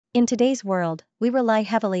In today's world, we rely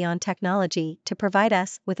heavily on technology to provide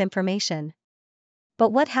us with information. But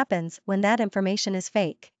what happens when that information is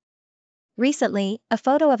fake? Recently, a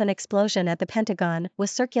photo of an explosion at the Pentagon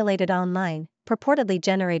was circulated online, purportedly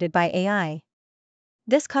generated by AI.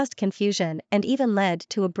 This caused confusion and even led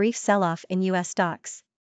to a brief sell-off in US stocks.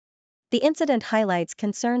 The incident highlights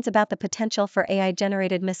concerns about the potential for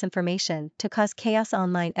AI-generated misinformation to cause chaos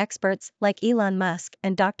online. Experts like Elon Musk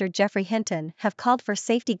and Dr. Jeffrey Hinton have called for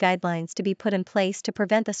safety guidelines to be put in place to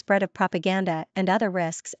prevent the spread of propaganda and other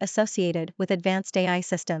risks associated with advanced AI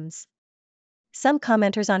systems. Some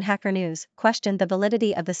commenters on Hacker News questioned the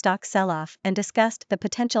validity of the stock sell-off and discussed the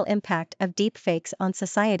potential impact of deepfakes on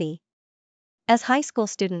society. As high school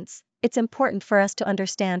students, it's important for us to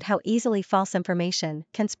understand how easily false information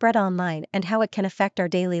can spread online and how it can affect our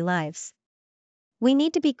daily lives. We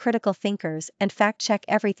need to be critical thinkers and fact-check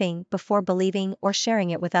everything before believing or sharing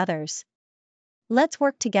it with others. Let's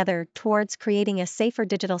work together towards creating a safer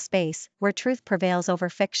digital space where truth prevails over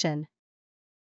fiction.